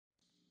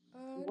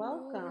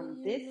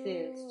Welcome. This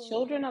is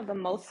Children of the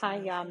Most High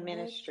Yah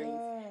Ministries.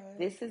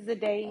 This is the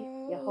day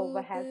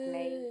Jehovah has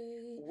made.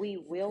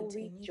 We will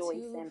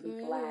rejoice and be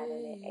glad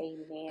in it.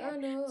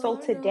 Amen. So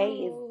today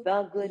is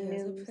the good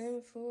news.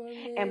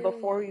 And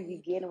before we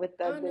begin with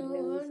the good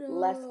news,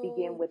 let's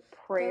begin with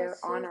prayer,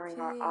 honoring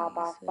our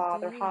Abba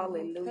Father.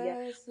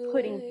 Hallelujah.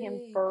 Putting Him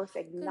first,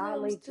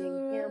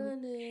 acknowledging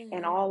Him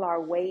in all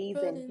our ways,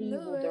 and He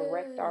will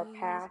direct our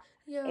path.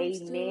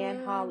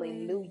 Amen.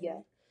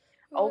 Hallelujah.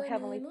 Oh,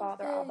 Heavenly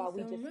Father, Abba,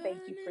 we just thank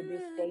you for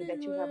this day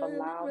that you have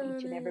allowed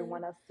each and every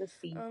one of us to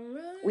see.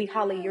 We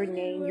holler your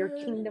name, your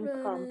kingdom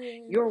come,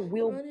 your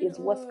will is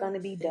what's going to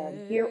be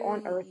done here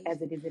on earth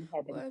as it is in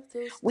heaven.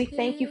 We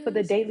thank you for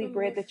the daily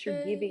bread that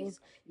you're giving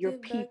your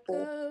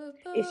people.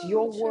 It's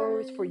your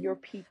words for your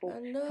people.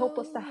 Help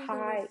us to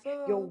hide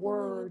your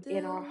word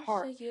in our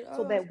heart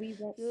so that we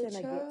won't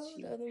sin against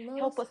you.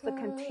 Help us to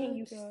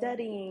continue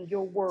studying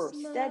your word,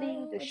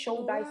 studying to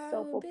show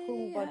thyself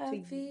approved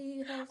unto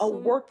you, a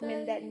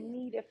workman that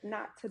needeth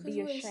not to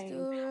be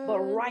ashamed, but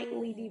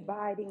rightly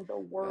dividing the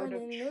word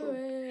of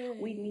truth.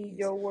 We need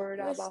your word,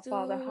 Abba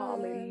Father.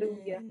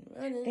 Hallelujah.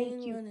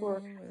 Thank you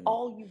for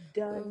all you've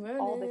done,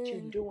 all that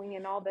you're doing,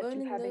 and all that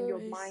you have in your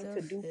mind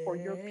to do for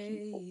your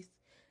people.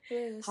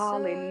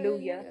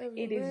 Hallelujah.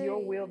 It is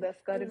your will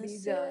that's going to be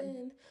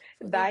done.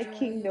 Thy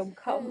kingdom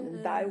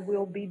come, thy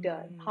will be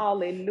done.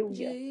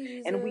 Hallelujah.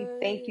 And we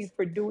thank you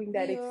for doing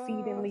that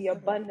exceedingly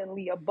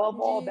abundantly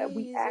above all that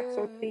we ask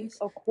or think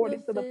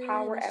according to the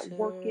power at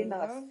work in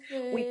us.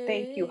 We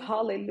thank you,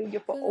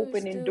 hallelujah, for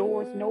opening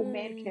doors no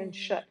man can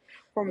shut,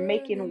 for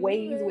making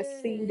ways which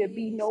seem to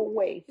be no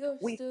way.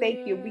 We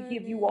thank you. We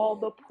give you all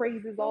the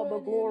praises, all the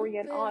glory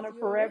and honor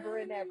forever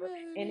and ever.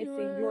 And it's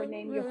in your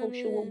name,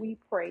 Yehoshua, we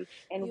pray.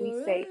 And we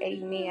say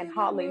amen.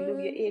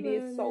 Hallelujah. It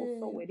is so,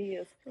 so it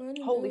is.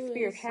 Holy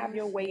Spirit, have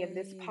your way in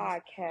this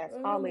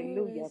podcast.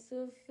 Hallelujah.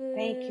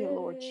 Thank you,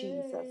 Lord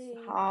Jesus.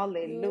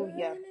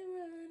 Hallelujah.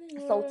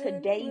 So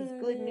today's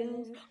good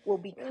news will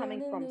be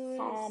coming from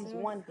Psalms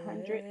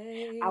 100.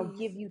 I'll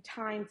give you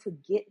time to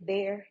get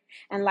there.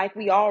 And like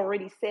we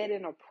already said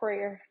in a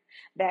prayer,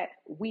 that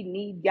we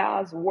need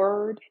Yah's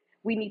word.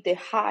 We need to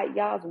hide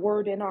Yah's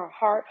word in our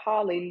heart.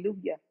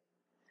 Hallelujah.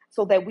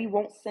 So that we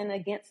won't sin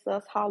against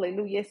us.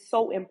 Hallelujah. It's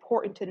so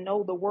important to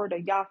know the word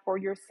of Yah for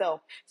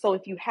yourself. So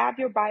if you have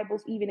your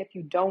Bibles, even if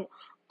you don't,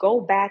 go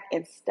back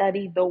and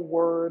study the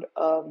word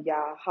of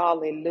Yah.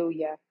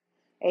 Hallelujah.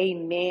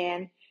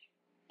 Amen.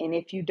 And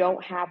if you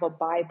don't have a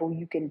Bible,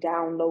 you can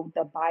download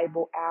the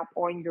Bible app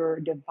on your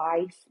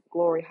device.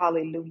 Glory.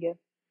 Hallelujah.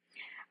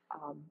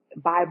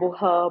 Bible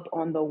Hub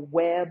on the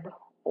web,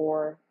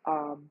 or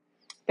I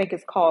think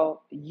it's called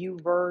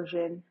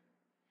YouVersion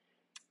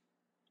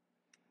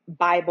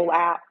Bible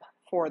app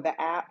for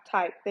the app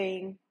type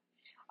thing.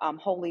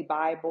 Holy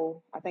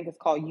Bible, I think it's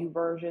called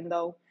YouVersion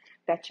though,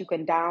 that you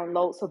can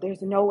download. So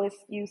there's no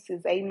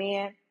excuses.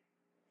 Amen.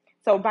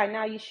 So by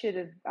now you should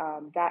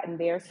have gotten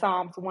there.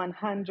 Psalms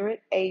 100.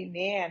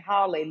 Amen.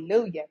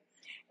 Hallelujah.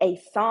 A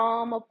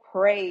psalm of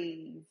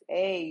praise.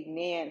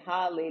 Amen.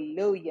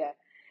 Hallelujah.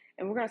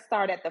 And we're going to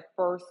start at the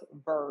first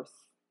verse.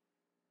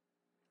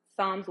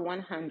 Psalms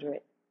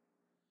 100.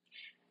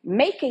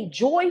 Make a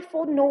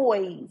joyful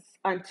noise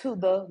unto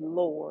the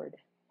Lord,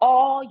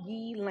 all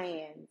ye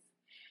lands.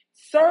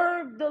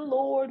 Serve the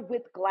Lord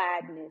with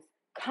gladness.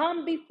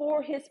 Come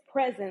before his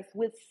presence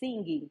with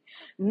singing.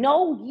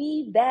 Know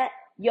ye that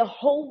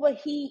Jehovah,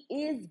 he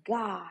is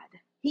God.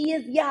 He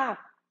is Yah.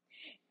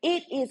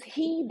 It is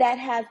he that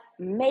has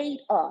made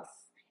us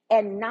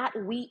and not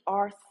we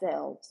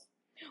ourselves.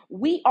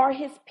 We are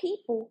his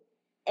people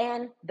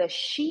and the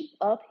sheep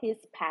of his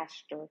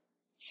pasture.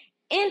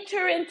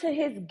 Enter into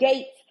his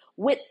gates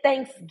with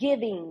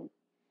thanksgiving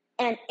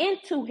and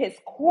into his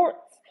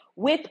courts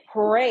with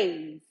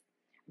praise.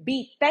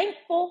 Be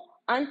thankful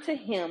unto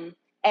him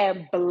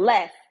and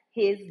bless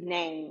his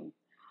name.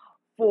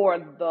 For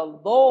the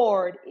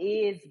Lord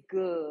is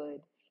good.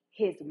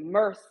 His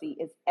mercy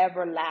is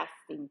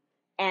everlasting,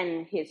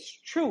 and his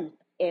truth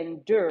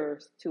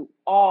endures to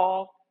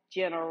all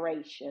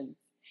generations.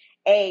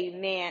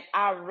 Amen.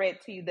 I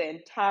read to you the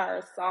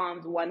entire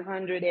Psalms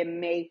 100, and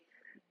may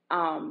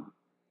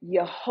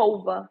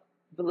Jehovah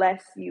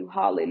bless you.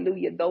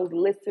 Hallelujah. Those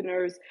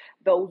listeners,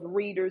 those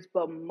readers,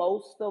 but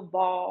most of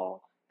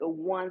all, the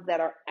ones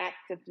that are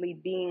actively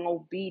being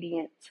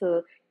obedient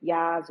to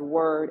Yah's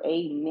word.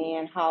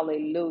 Amen.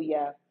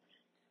 Hallelujah.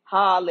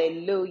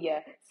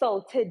 Hallelujah.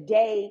 So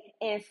today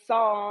in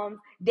Psalms,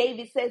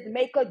 David says,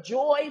 make a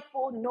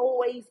joyful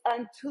noise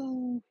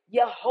unto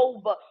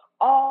Jehovah,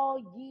 all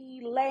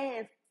ye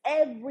lands,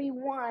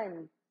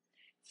 everyone.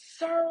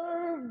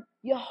 Serve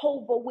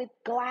Jehovah with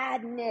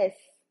gladness.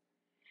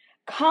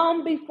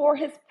 Come before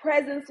his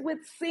presence with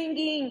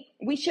singing.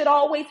 We should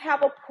always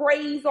have a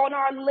praise on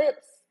our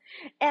lips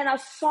and a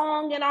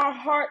song in our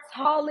hearts.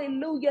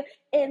 Hallelujah.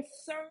 And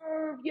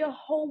serve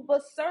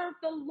Jehovah. Serve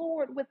the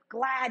Lord with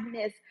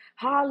gladness.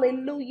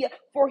 Hallelujah.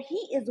 For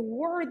he is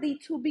worthy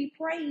to be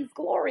praised.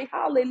 Glory.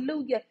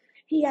 Hallelujah.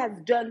 He has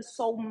done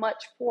so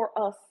much for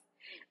us.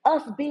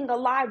 Us being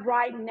alive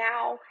right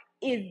now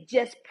is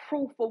just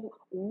proof of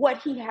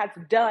what he has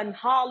done.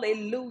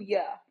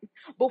 Hallelujah.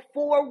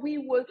 Before we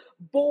were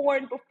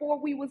born, before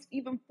we was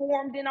even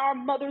formed in our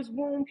mother's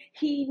womb,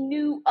 he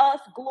knew us.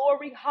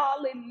 Glory.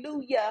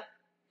 Hallelujah.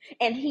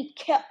 And he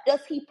kept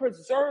us, he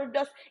preserved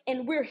us,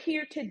 and we're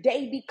here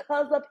today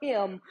because of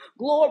him.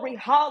 Glory,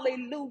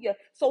 hallelujah.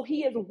 So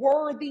he is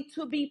worthy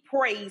to be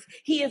praised.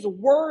 He is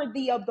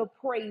worthy of the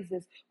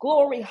praises.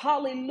 Glory,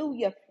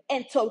 hallelujah.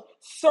 And to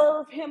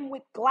serve him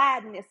with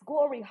gladness.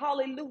 Glory,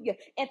 hallelujah.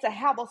 And to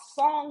have a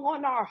song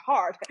on our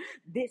heart.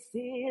 This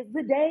is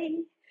the day.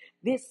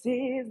 This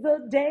is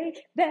the day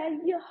that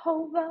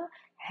Jehovah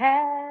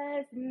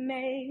has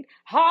made.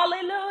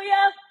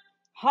 Hallelujah.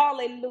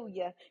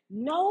 Hallelujah.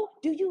 No,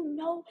 do you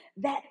know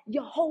that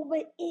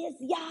Jehovah is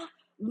Yah,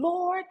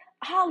 Lord?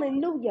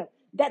 Hallelujah.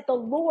 That the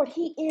Lord,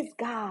 he is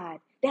God.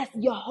 That's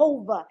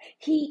Jehovah.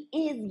 He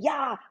is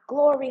Yah.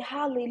 Glory.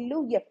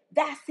 Hallelujah.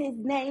 That's his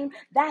name.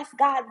 That's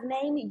God's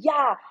name.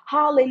 Yah.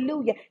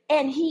 Hallelujah.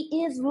 And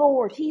he is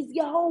Lord. He's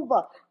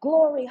Jehovah.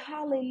 Glory.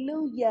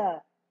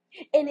 Hallelujah.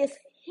 And it's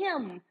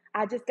him.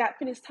 I just got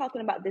finished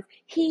talking about this.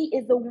 He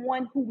is the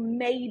one who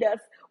made us.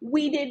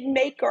 We didn't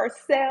make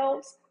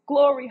ourselves.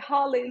 Glory,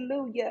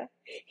 hallelujah.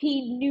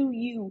 He knew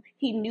you.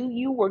 He knew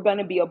you were going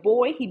to be a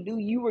boy. He knew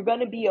you were going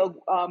to be a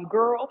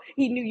girl.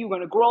 He knew you were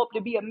going to grow up to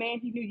be a man.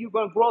 He knew you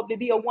were going to grow up to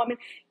be a woman.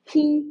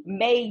 He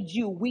made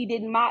you. We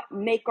did not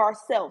make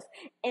ourselves.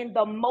 And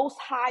the Most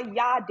High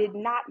Yah did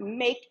not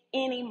make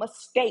any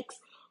mistakes.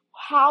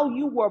 How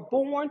you were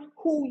born,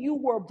 who you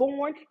were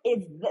born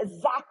is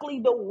exactly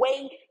the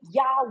way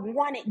Yah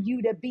wanted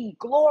you to be.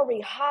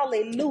 Glory,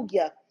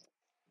 hallelujah.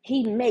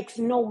 He makes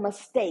no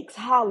mistakes.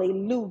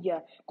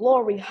 Hallelujah.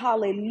 Glory,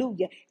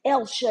 hallelujah.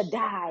 El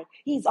Shaddai.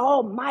 He's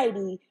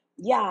almighty.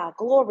 Yah,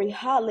 glory,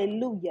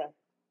 hallelujah.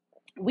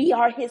 We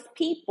are his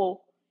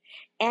people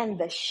and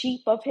the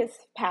sheep of his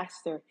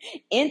pasture.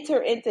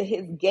 Enter into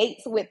his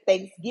gates with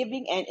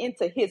thanksgiving and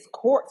into his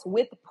courts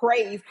with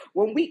praise.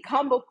 When we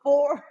come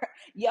before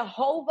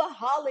Jehovah,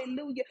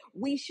 hallelujah,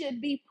 we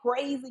should be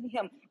praising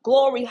him.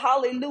 Glory,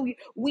 hallelujah.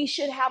 We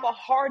should have a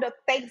heart of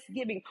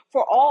thanksgiving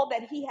for all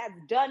that he has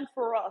done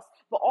for us,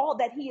 for all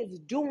that he is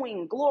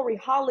doing. Glory,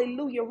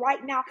 hallelujah,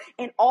 right now,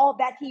 and all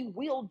that he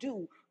will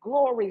do.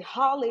 Glory,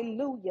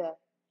 hallelujah.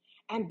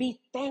 And be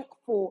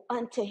thankful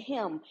unto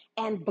him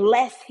and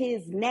bless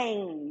his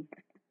name.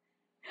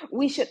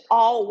 We should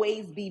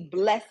always be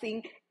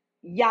blessing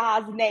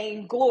Yah's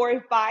name,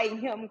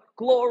 glorifying him.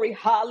 Glory,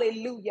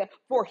 hallelujah,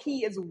 for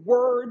he is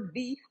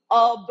worthy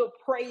of the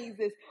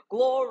praises.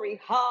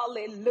 Glory,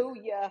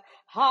 hallelujah,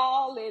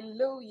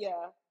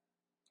 hallelujah.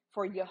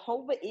 For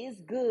Jehovah is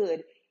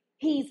good.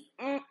 He's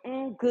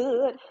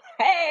good.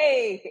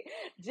 Hey,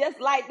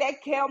 just like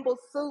that Campbell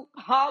soup.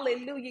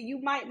 Hallelujah.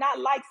 You might not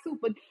like soup,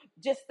 but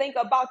just think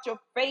about your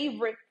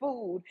favorite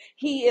food.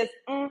 He is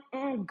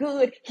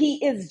good.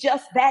 He is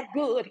just that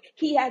good.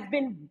 He has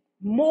been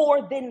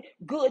more than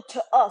good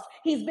to us.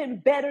 He's been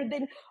better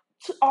than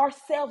to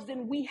ourselves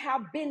than we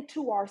have been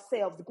to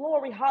ourselves.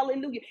 Glory,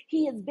 hallelujah.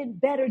 He has been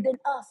better than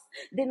us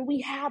than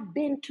we have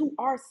been to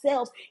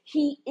ourselves.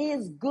 He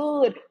is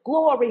good.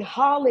 Glory,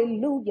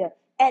 hallelujah.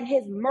 And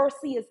his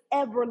mercy is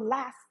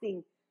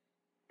everlasting.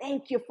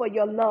 Thank you for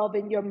your love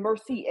and your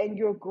mercy and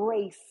your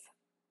grace,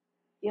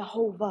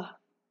 Jehovah.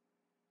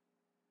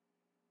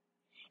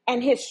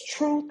 And his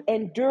truth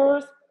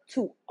endures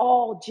to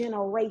all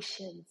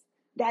generations.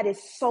 That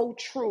is so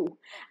true.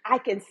 I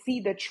can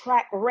see the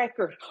track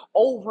record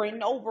over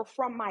and over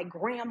from my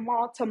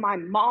grandma to my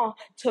mom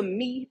to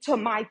me to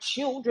my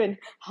children.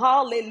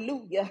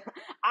 Hallelujah.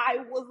 I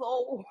was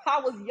old.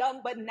 I was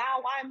young, but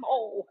now I'm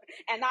old.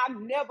 And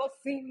I've never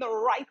seen the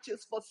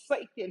righteous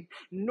forsaken,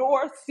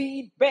 nor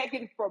seed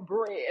begging for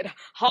bread.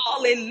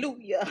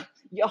 Hallelujah.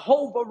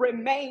 Jehovah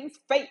remains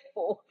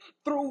faithful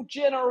through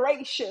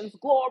generations.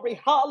 Glory,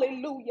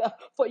 hallelujah.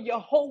 For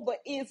Jehovah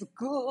is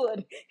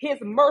good. His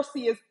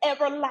mercy is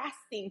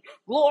everlasting.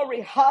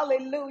 Glory,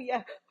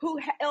 hallelujah. Who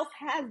else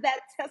has that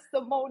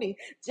testimony?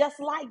 Just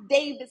like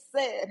David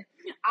said,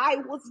 I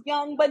was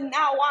young, but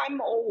now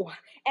I'm old,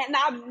 and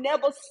I've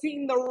never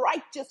seen the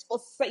righteous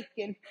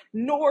forsaken,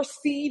 nor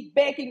seed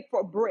begging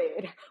for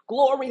bread.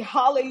 Glory,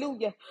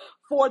 hallelujah.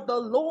 For the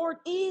Lord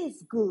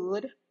is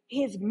good.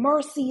 His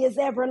mercy is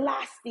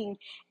everlasting,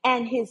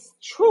 and his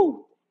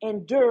truth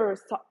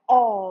endures to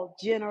all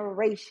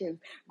generations.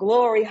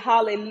 Glory,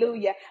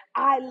 hallelujah.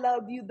 I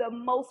love you. The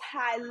Most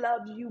High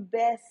loves you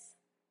best.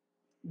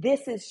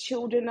 This is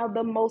children of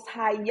the Most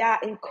High Yah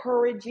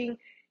encouraging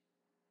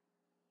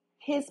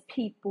his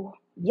people,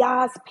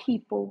 Yah's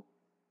people,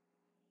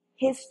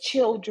 his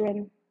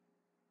children,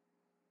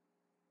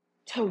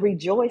 to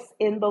rejoice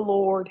in the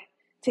Lord,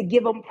 to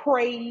give him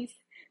praise,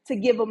 to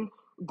give him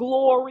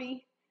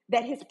glory,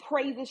 that his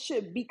praises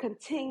should be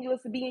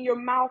continuous to be in your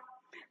mouth,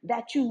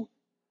 that you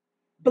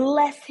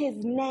bless his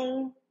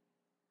name,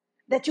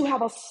 that you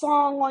have a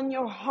song on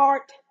your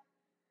heart,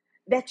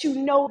 that you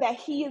know that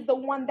he is the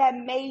one that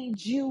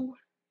made you.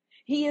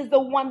 He is the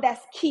one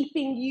that's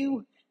keeping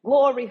you.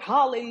 Glory,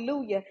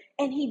 hallelujah.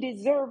 And he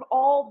deserved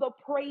all the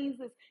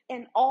praises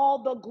and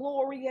all the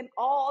glory and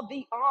all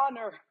the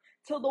honor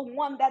to the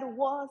one that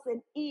was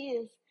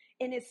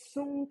and is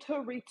soon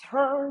to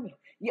return,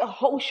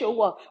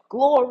 Yehoshua.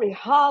 Glory,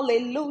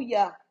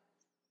 hallelujah.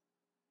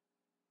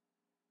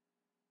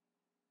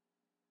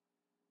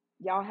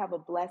 Y'all have a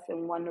blessed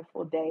and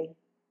wonderful day.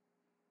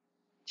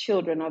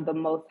 Children of the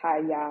Most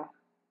High Yah.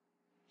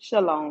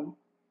 Shalom.